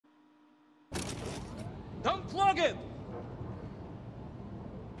Don't clog it!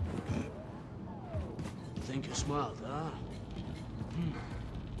 You think you're smart, huh?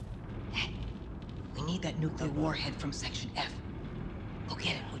 Hey, we need that nuclear warhead from Section F. Go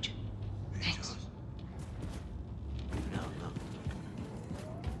get it, would you? Thanks. No.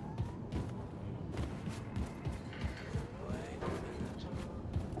 Wait a minute.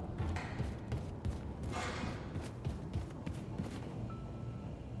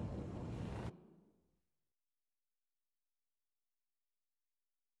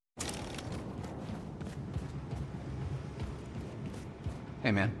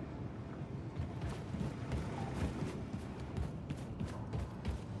 Hey, man.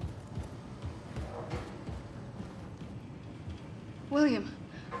 William,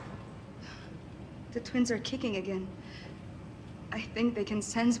 the twins are kicking again. I think they can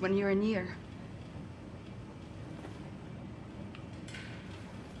sense when you're near.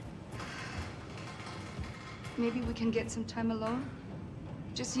 Maybe we can get some time alone?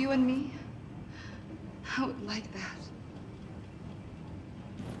 Just you and me? I would like that.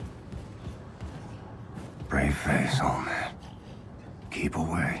 Brave face, old man. Keep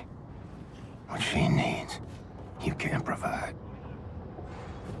away. What she needs, you can't provide.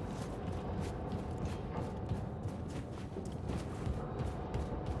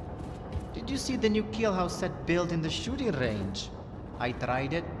 Did you see the new kill house set built in the shooting range? I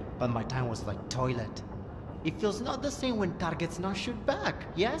tried it, but my time was like toilet. It feels not the same when targets not shoot back,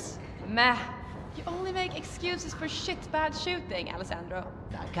 yes? Meh. You only make excuses for shit bad shooting, Alessandro.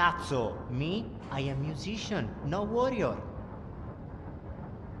 Da cazzo! Me? I am musician, no warrior.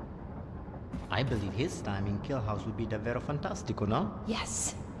 I believe his time in Kill House would be davvero fantastico, no?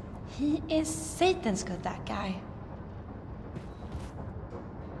 Yes. He is Satan's good, that guy.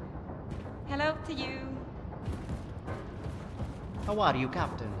 Hello to you. How are you,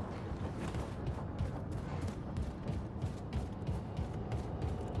 Captain?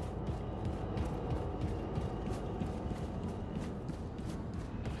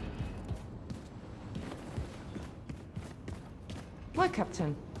 Why,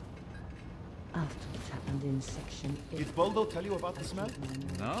 Captain? After what happened in Section 8. Did Boldo tell you about the smell?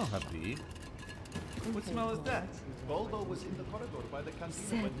 No, Happy. What smell is that? Boldo was in the corridor by the canteen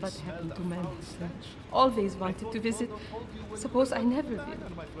Said when he what smelled happened a to men. foul stench. Always wanted to visit. Suppose I never will.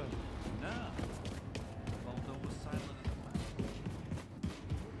 My friend. No. Baldo was silent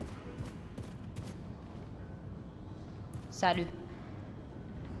as a Salut.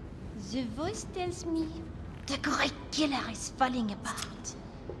 The voice tells me the great killer is falling apart.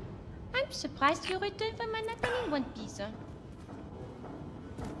 I'm surprised you returned from Manhattan in one piece. Hein?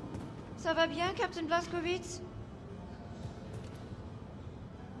 Ça va bien, Captain Blazkowicz?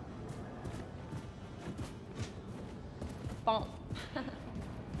 Bon.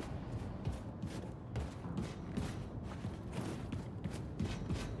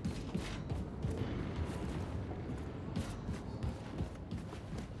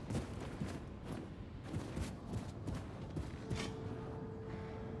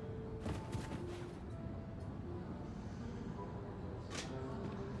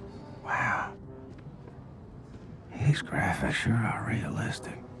 Wow. These graphics sure are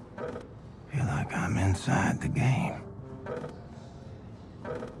realistic. Feel like I'm inside the game.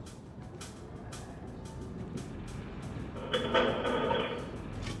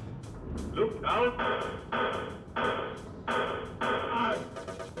 Look out!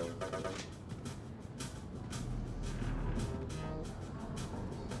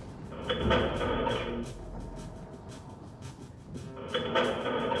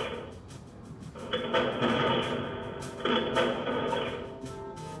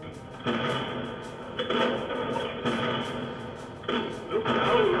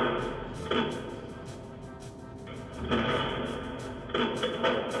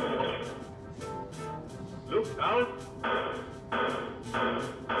 Look out!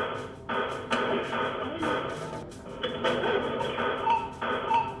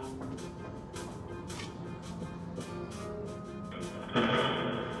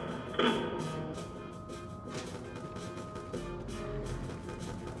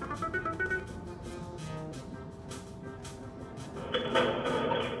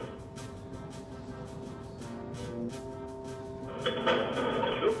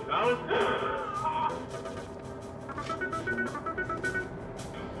 Look out!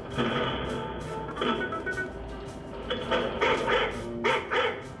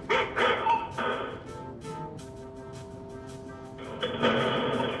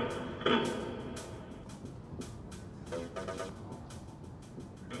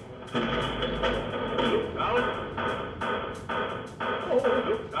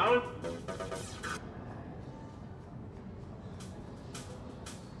 Look out!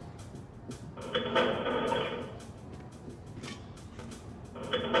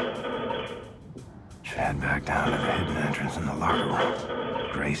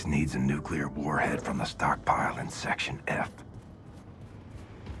 Grace needs a nuclear warhead from the stockpile in Section F.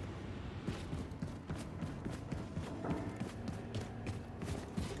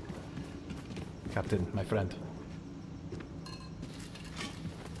 Captain, my friend.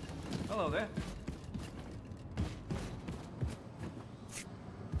 Hello there.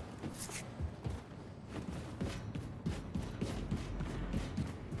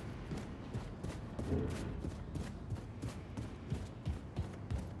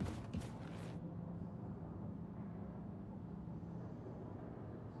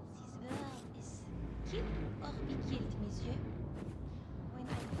 Kill or be killed, monsieur. When I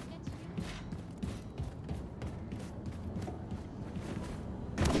look at you.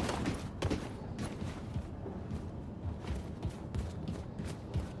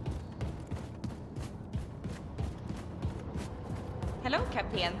 Hello,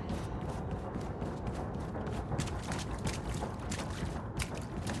 Captain.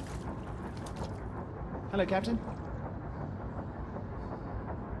 Hello, Captain.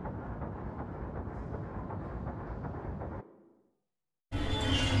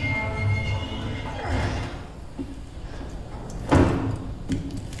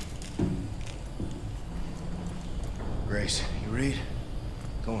 Grace, you read?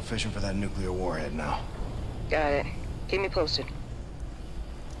 Going fishing for that nuclear warhead now. Got it. Keep me posted.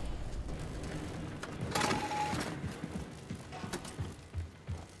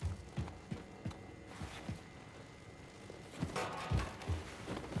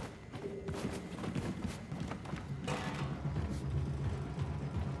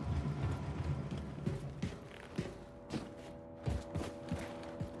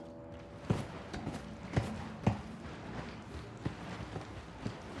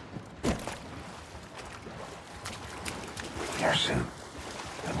 Your suit,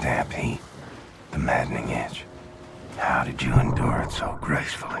 the damp heat, the maddening itch. How did you endure it so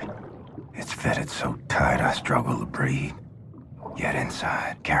gracefully? It's fitted so tight I struggle to breathe. Yet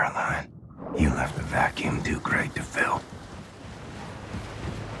inside, Caroline, you left a vacuum too great to fill.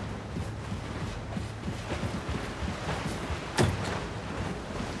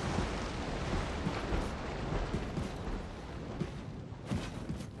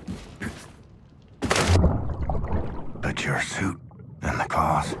 But your suit and the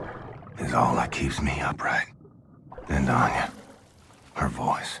cause is all that keeps me upright. And Anya, her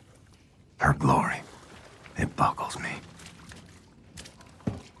voice, her glory, it buckles me.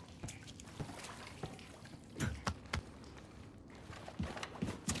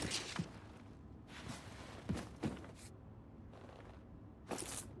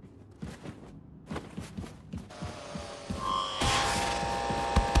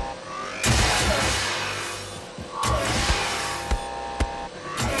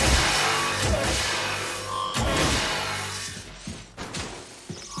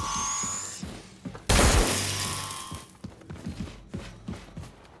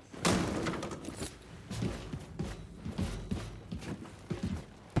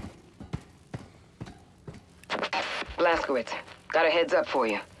 Blaskowitz, got a heads up for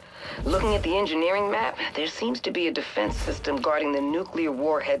you. Looking at the engineering map, there seems to be a defense system guarding the nuclear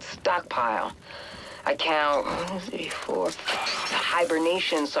warhead stockpile. I count 4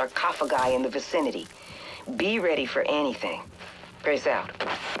 hibernation sarcophagi in the vicinity. Be ready for anything. Grace out.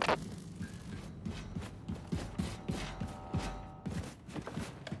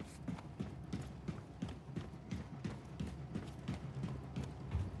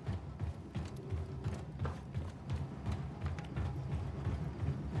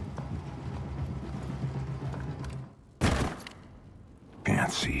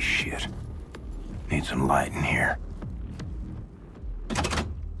 Can't see shit. Need some light in here.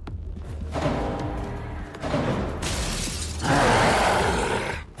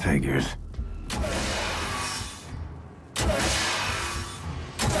 Figures.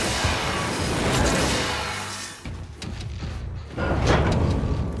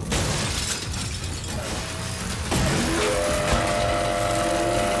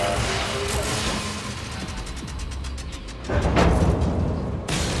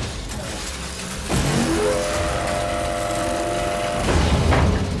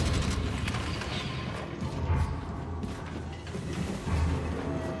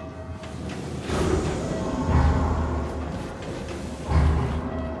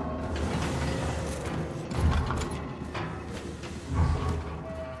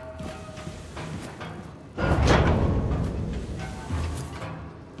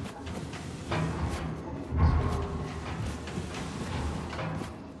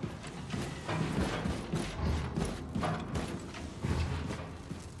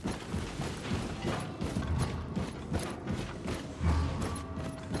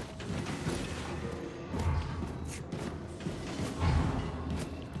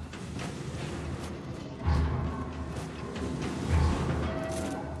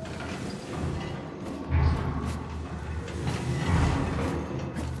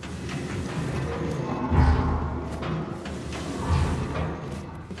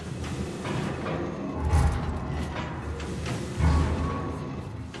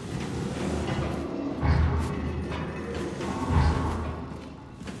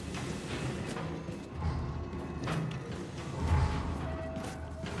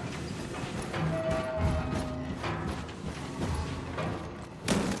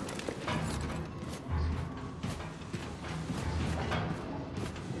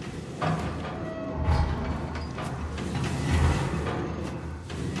 And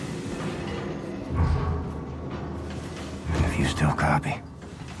if you still copy,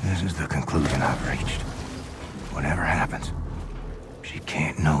 this is the conclusion I've reached. Whatever happens, she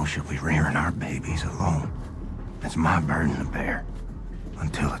can't know she'll be rearing our babies alone. It's my burden to bear,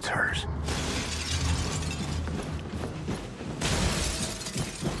 until it's hers.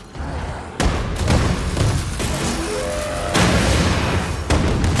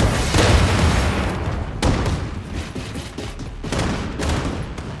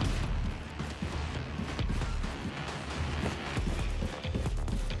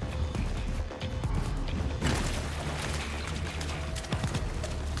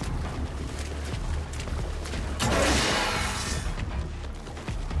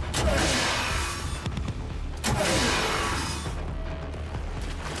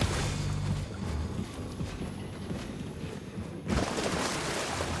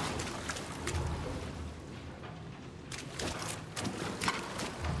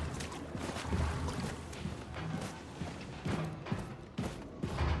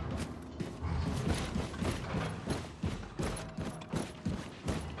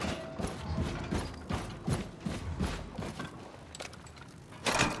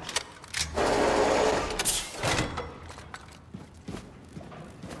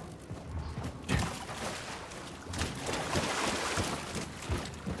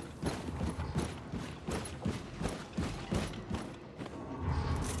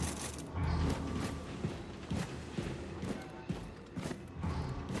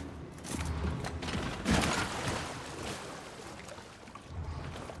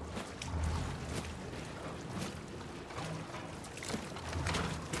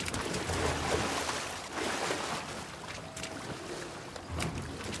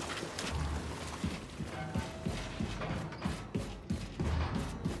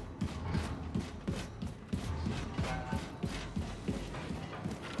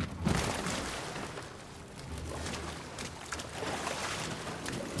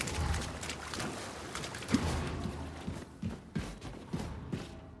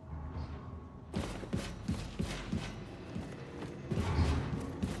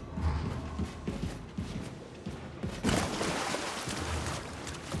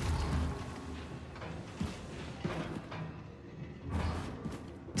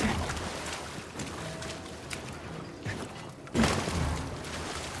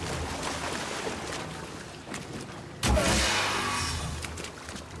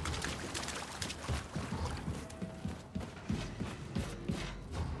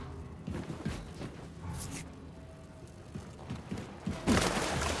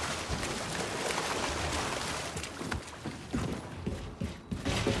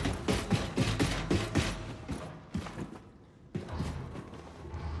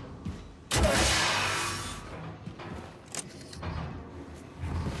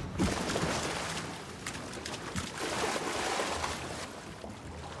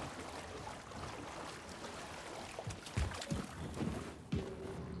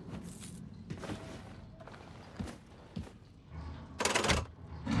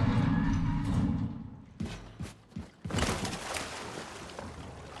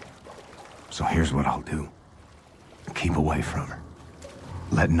 So here's what I'll do. Keep away from her.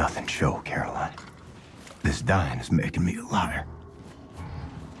 Let nothing show, Caroline. This dying is making me a liar.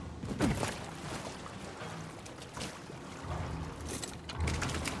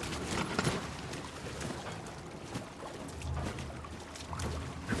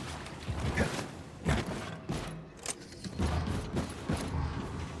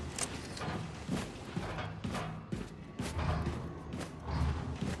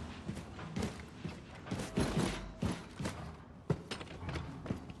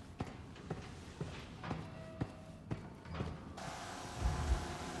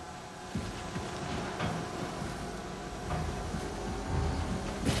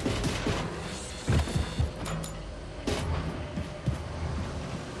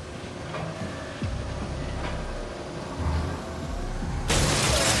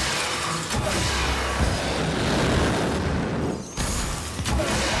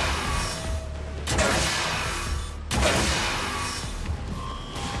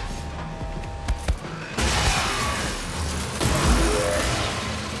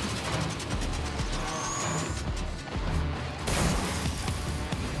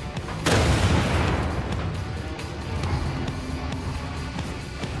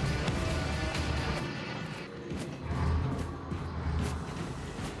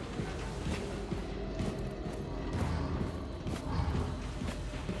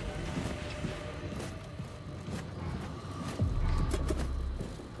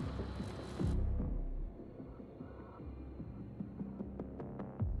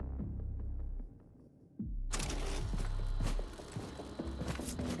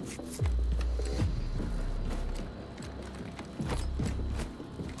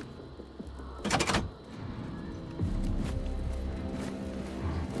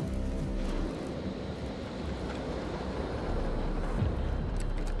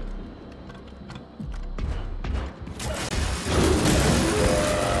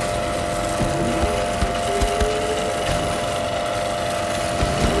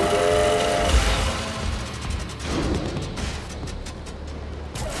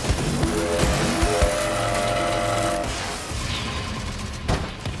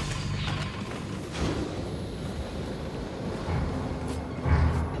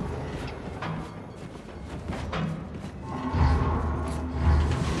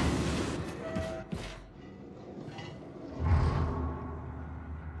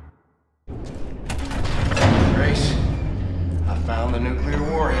 nuclear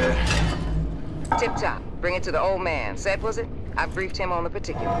warhead. Tip top. Bring it to the old man. Said was it? I briefed him on the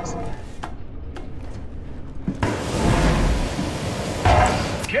particulars.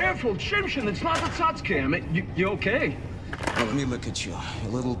 Careful, Shimshin, it's not the Tsatske. You okay? Well, let me look at you.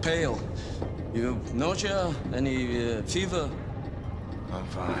 You're a little pale. You nausea? Any fever? I'm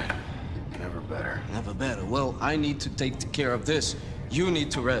fine. Never better. Never better. Well, I need to take care of this. You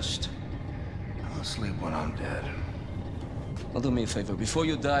need to rest. I'll sleep when I'm dead. Well, do me a favor. Before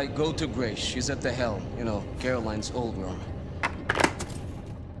you die, go to Grace. She's at the helm. You know, Caroline's old room.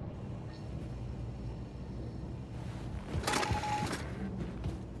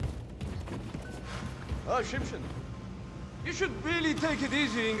 Oh, Shimshin. You should really take it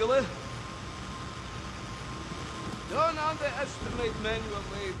easy, Ingele. Don't underestimate manual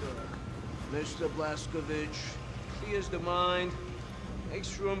labor. Mr. Blazkowicz clears the mind,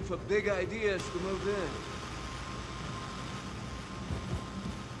 makes room for big ideas to move in.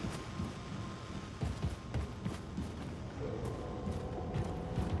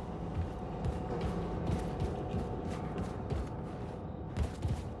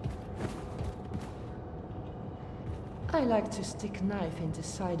 I like to stick knife into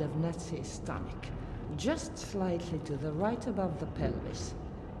side of Nazi's stomach, just slightly to the right above the pelvis.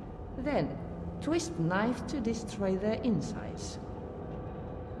 Then, twist knife to destroy their insides.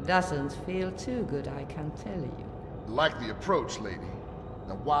 Doesn't feel too good, I can tell you. Like the approach, lady.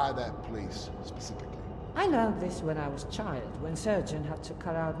 Now why that place, specifically? I learned this when I was a child, when surgeon had to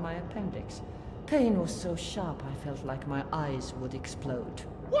cut out my appendix. Pain was so sharp I felt like my eyes would explode.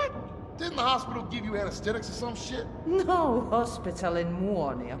 What? Didn't the hospital give you anesthetics or some shit? No hospital in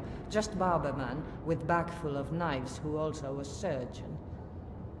Warnia. Just barberman with bag full of knives who also was surgeon.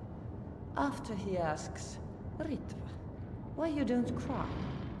 After he asks, Ritva, why you don't cry?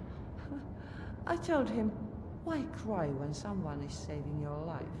 I told him, why cry when someone is saving your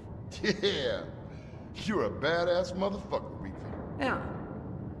life? Yeah. You're a badass motherfucker, Ritva. Yeah.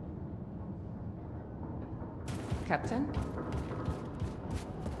 Captain?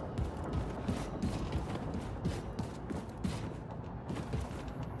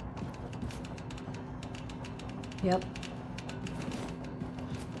 Yep.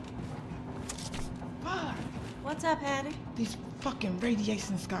 What's up, Hattie? These fucking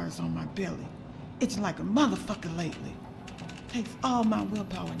radiation scars on my belly. Itching like a motherfucker lately. Takes all my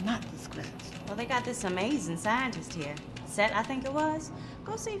willpower not to scratch. Well, they got this amazing scientist here. Seth, I think it was.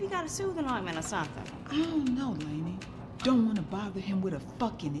 Go see if he got a soothing ointment or something. I don't know, Lainey. Don't want to bother him with a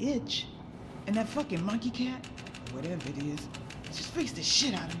fucking itch. And that fucking monkey cat, whatever it is, just freaks the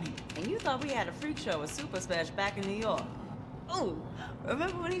shit out of me. And you thought we had a freak show with Super Smash back in New York. Ooh,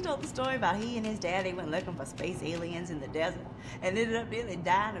 remember when he told the story about he and his daddy went looking for space aliens in the desert and ended up nearly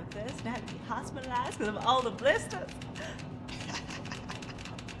dying of thirst and had to be hospitalized because of all the blisters?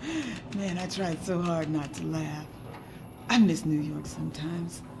 Man, I tried so hard not to laugh. I miss New York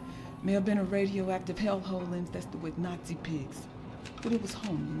sometimes. May have been a radioactive hellhole infested with Nazi pigs. But it was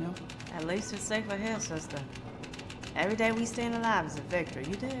home, you know? At least it's safer here, sister. Every day we staying alive is a victory,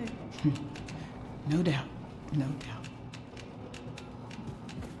 you dig? No doubt, no doubt.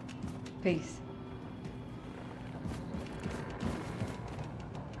 Peace.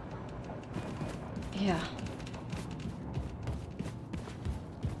 Yeah.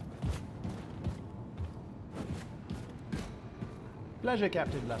 Pleasure,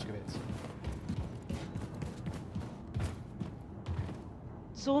 Captain Blazkowicz.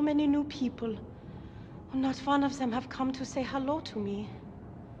 So many new people. Not one of them have come to say hello to me.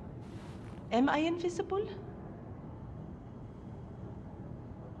 Am I invisible?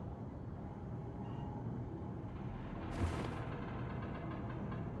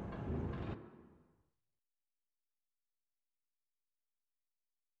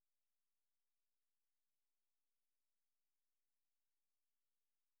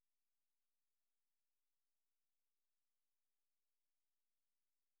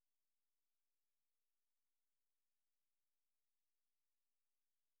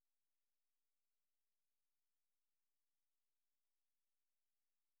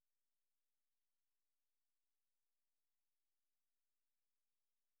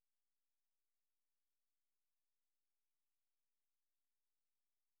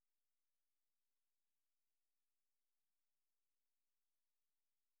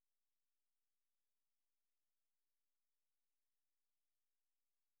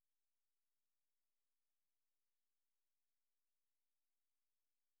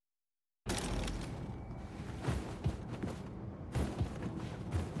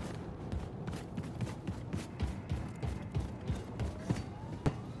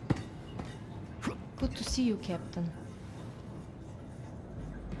 Good to see you, Captain.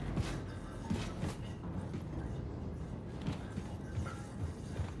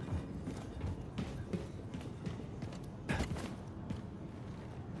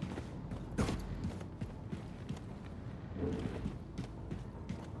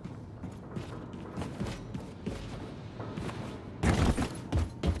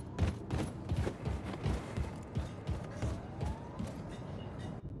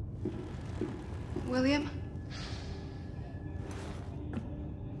 William?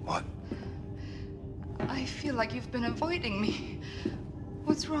 What? I feel like you've been avoiding me.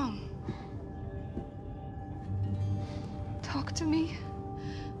 What's wrong? Talk to me.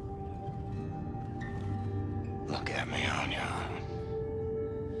 Look at me, Anya.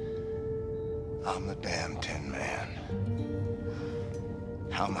 I'm the damn Tin Man.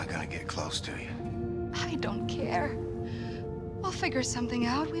 How am I gonna get close to you? I don't care. We'll figure something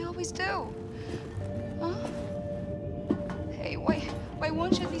out. We always do. Huh? Hey, why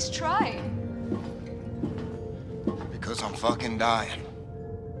won't you at least try? Because I'm fucking dying.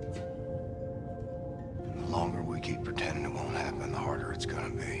 The longer we keep pretending it won't happen, the harder it's gonna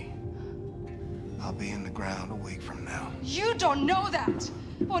be. I'll be in the ground a week from now. You don't know that!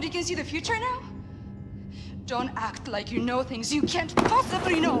 What, you can see the future now? Don't act like you know things you can't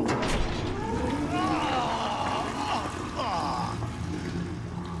possibly know!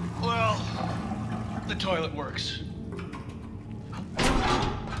 Well, the toilet works.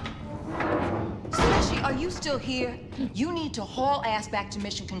 Slashy, are you still here? You need to haul ass back to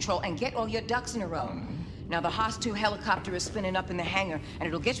Mission Control and get all your ducks in a row. Now, the Haas-2 helicopter is spinning up in the hangar, and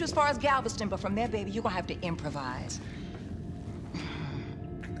it'll get you as far as Galveston, but from there, baby, you're gonna have to improvise.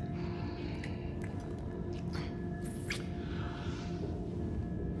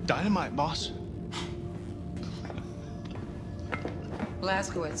 Dynamite, boss.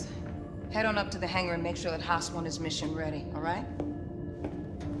 Blazkowicz, head on up to the hangar and make sure that Haas-1 is mission ready, all right?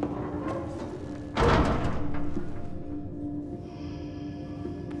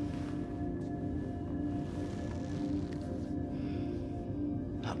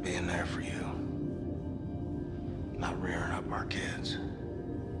 Not being there for you. Not rearing up our kids.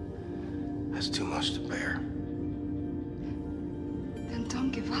 That's too much to bear. Then don't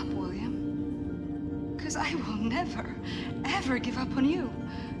give up, William. 'Cause I will never, ever give up on you.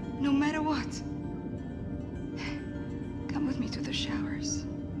 No matter what. Come with me to the showers.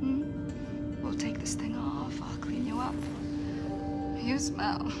 Hmm? We'll take this thing off. I'll clean you up. You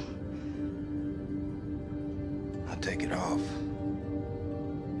smell. I take it off.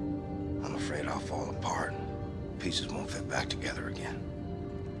 I'm afraid I'll fall apart. Pieces won't fit back together again.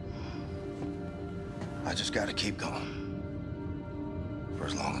 I just gotta keep going. For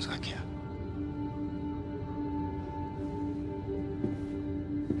as long as I can.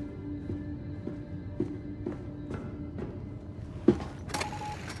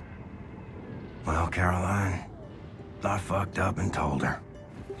 Well, Caroline, I fucked up and told her.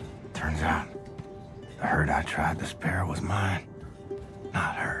 Turns out, the hurt I tried to spare was mine,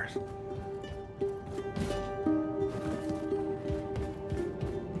 not hers.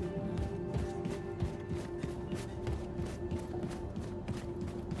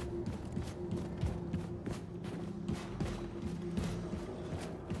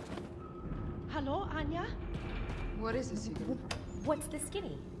 Hello, Anya? What is this, Hugo? What's the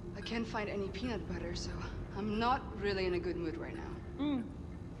skinny? I can't find any peanut butter, so I'm not really in a good mood right now.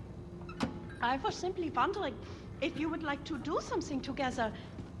 I was simply wondering if you would like to do something together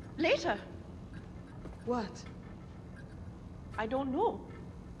later. What? I don't know.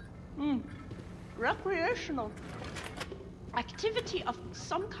 Recreational. Activity of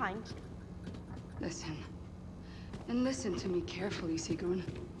some kind. Listen. And listen to me carefully, Sigrun.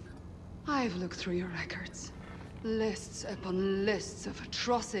 I've looked through your records. Lists upon lists of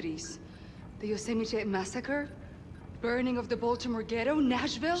atrocities. The Yosemite Massacre, burning of the Baltimore Ghetto,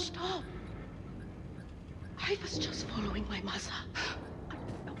 Nashville. Stop! I was just following my mother.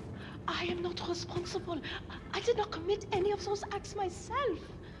 I am not responsible. I did not commit any of those acts myself.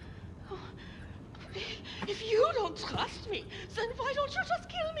 If you don't trust me, then why don't you just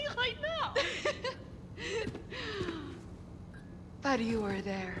kill me right now? But you were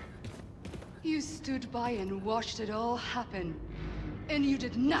there. You stood by and watched it all happen. And you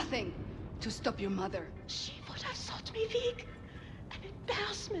did nothing to stop your mother. She would have thought me weak. An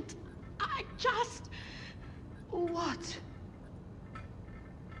embarrassment. I just... What?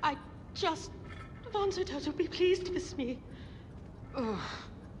 I just wanted her to be pleased with me. Ugh.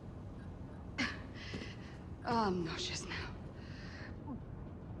 I'm nauseous now.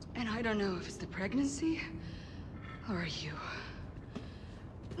 And I don't know if it's the pregnancy or you.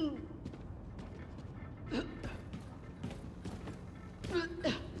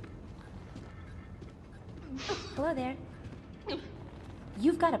 Hello there.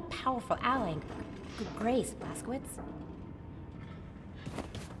 You've got a powerful ally, Grace, Blazkowicz.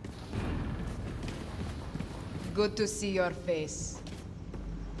 Good to see your face.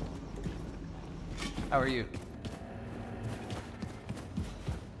 How are you?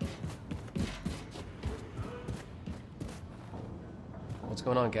 What's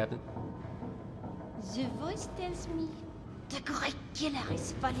going on, Captain? The voice tells me the great killer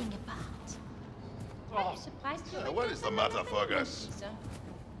is falling apart. I'm surprised you... What is the matter, Fergus?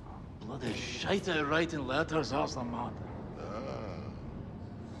 Bloody shite out writing letters, that's the matter. Ah.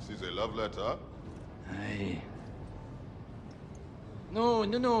 This is a love letter? Aye. No,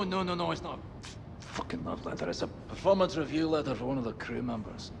 it's not a fucking love letter. It's a performance review letter for one of the crew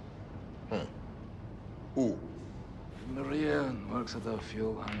members. Who? Maria works at the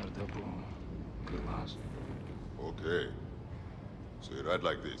fuel hangar depot. Good lass. Okay. So you write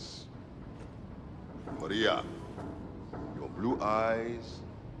like this. Maria, your blue eyes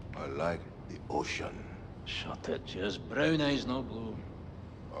are like the ocean. Shut it, just brown eyes, not blue.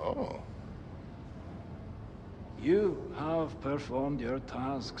 Oh. You have performed your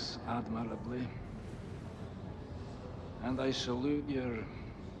tasks admirably. And I salute your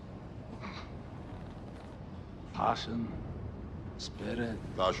passion, spirit.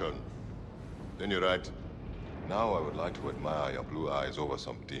 Passion. Then you write, now I would like to admire your blue eyes over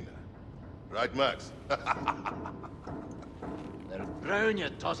some dinner. Right, Max? They're brown, you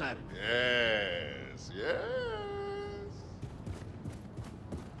tosser. Yes, yes.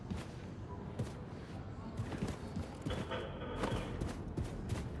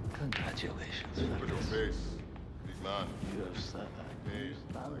 Congratulations. Look at your face, big man. You have said that. Hey.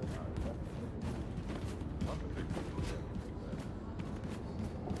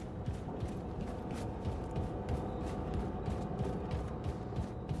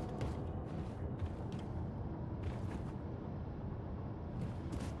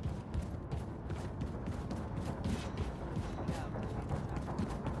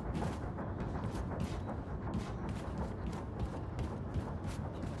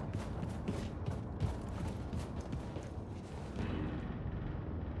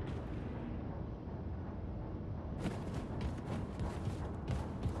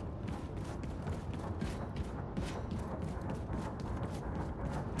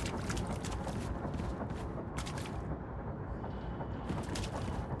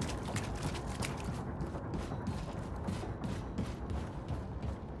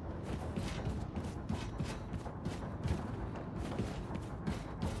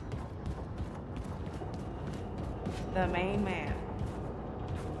 The main man.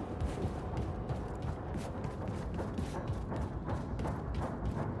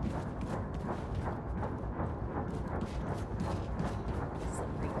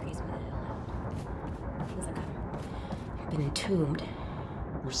 Submarine creeps me the hell out. Feels like I've been entombed.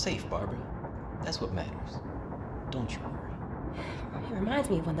 We're safe, Barbara. That's what matters. Don't you worry. It reminds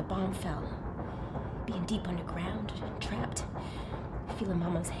me of when the bomb fell. Being deep underground, trapped. Feeling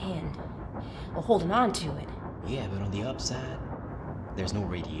Mama's hand. Or holding on to it. Yeah, but on the upside, there's no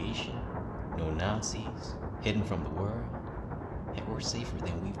radiation, no Nazis, hidden from the world, and we're safer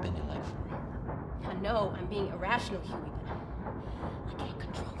than we've been in like forever. I know I'm being irrational, Huey, but I can't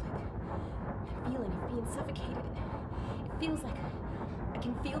control it. I'm feeling it being suffocated. It feels like I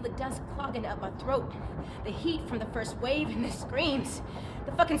can feel the dust clogging up my throat. The heat from the first wave and the screams.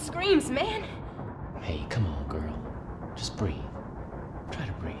 The fucking screams, man! Hey, come on, girl. Just breathe. Try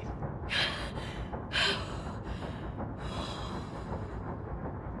to breathe.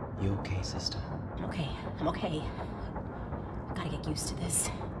 You okay, sister? I'm okay. I gotta get used to this.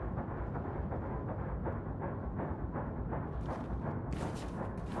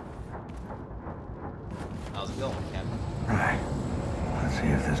 How's it going, Captain? Right. Let's see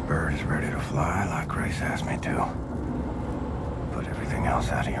if this bird is ready to fly like Grace asked me to. Put everything else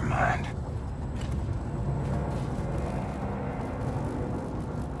out of your mind.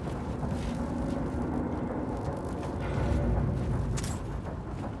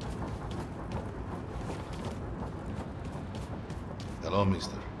 Hello,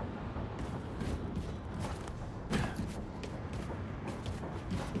 mister.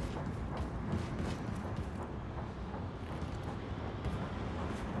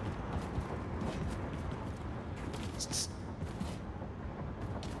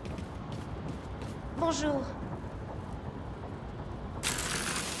 Bonjour.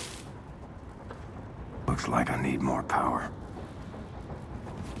 Looks like I need more power.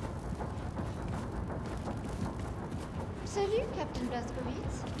 Salut, Captain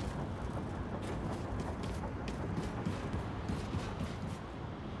Blaskowitz.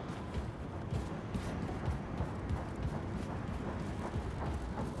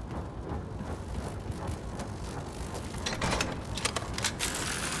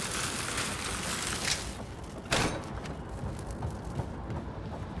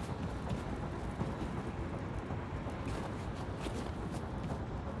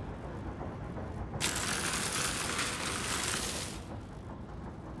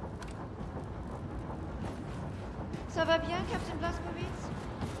 Ça va bien, Captain Blazkowicz?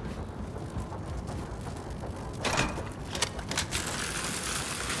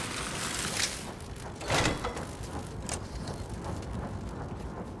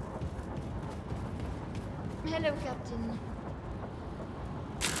 Hello, Captain.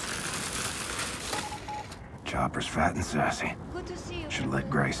 Chopper's fat and sassy. Good to see you. Should let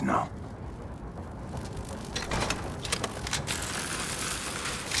Grace know.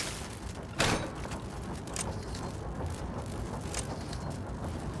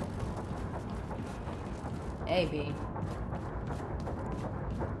 Hey, B.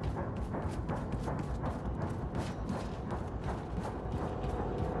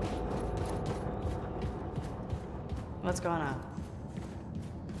 What's going on?